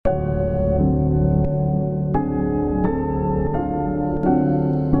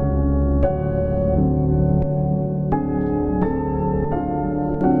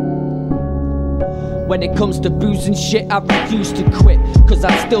When it comes to booze and shit, I refuse to quit, cause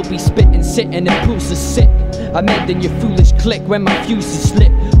I'd still be spitting, sitting in pools of sick. I'm ending your foolish clique when my fuse is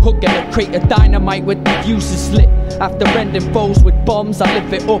lit, hooking a crate of dynamite with the fuses lit. After ending foes with bombs, I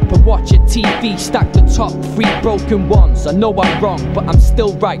live it up and watch a TV stack the top 3 broken ones. I know I'm wrong, but I'm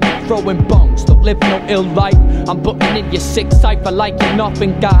still right, throwing bongs. Don't live no ill life, I'm putting in your sick cipher like you're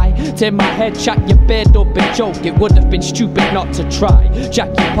nothing, guy. Tear my head, chat your bed up and joke. It would have been stupid not to try. Jack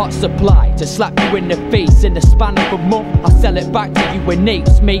your pot supply to slap you in the face in the span of a month. I'll sell it back to you in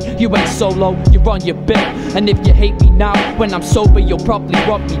apes, mate. You ain't solo, you're on your bill. And if you hate me now, when I'm sober, you'll probably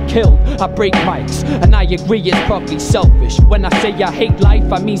want me killed. I break mics, and I agree it's probably selfish. When I say I hate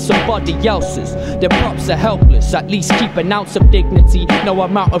life, I mean somebody else's. The props are helpless, at least keep an ounce of dignity. No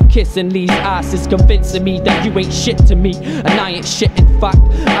amount of kissing these asses convincing me that you ain't shit to me, and I ain't shit in fact.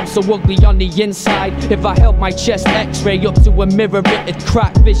 I'm so ugly on the inside. If I held my chest x-ray up to a mirror, it'd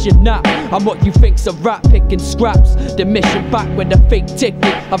crack vision now. I'm what you think's a rat picking scraps. The mission back with a fake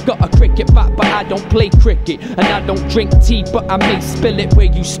ticket. I've got a cricket bat, but I don't play cricket. And I don't drink tea, but I may spill it where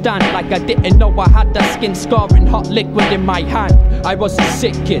you stand. Like I didn't know I had that skin scar and hot liquid in my hand. I was a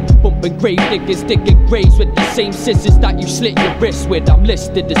sick kid, bumping grave diggers, digging graves with the same scissors that you slit your wrist with. I'm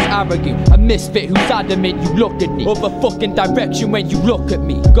listed as arrogant, a misfit who's adamant. You look at me, other fucking direction when you look at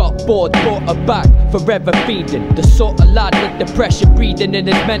me. Got bored, bought a bag, forever feeding. The sort of lad with depression breathing in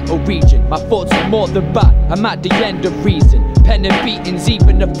his mental region. My thoughts are more than bad, I'm at the end of reason. Pen and beatings,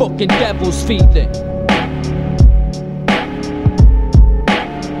 even the fucking devil's feeling.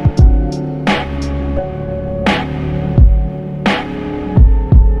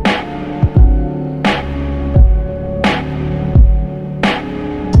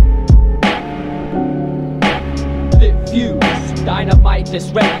 Fuse, dynamite that's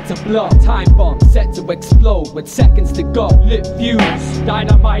ready to blow. Time bomb set to explode with seconds to go. Lit fuse,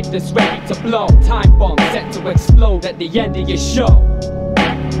 dynamite that's ready to blow. Time bomb set to explode at the end of your show.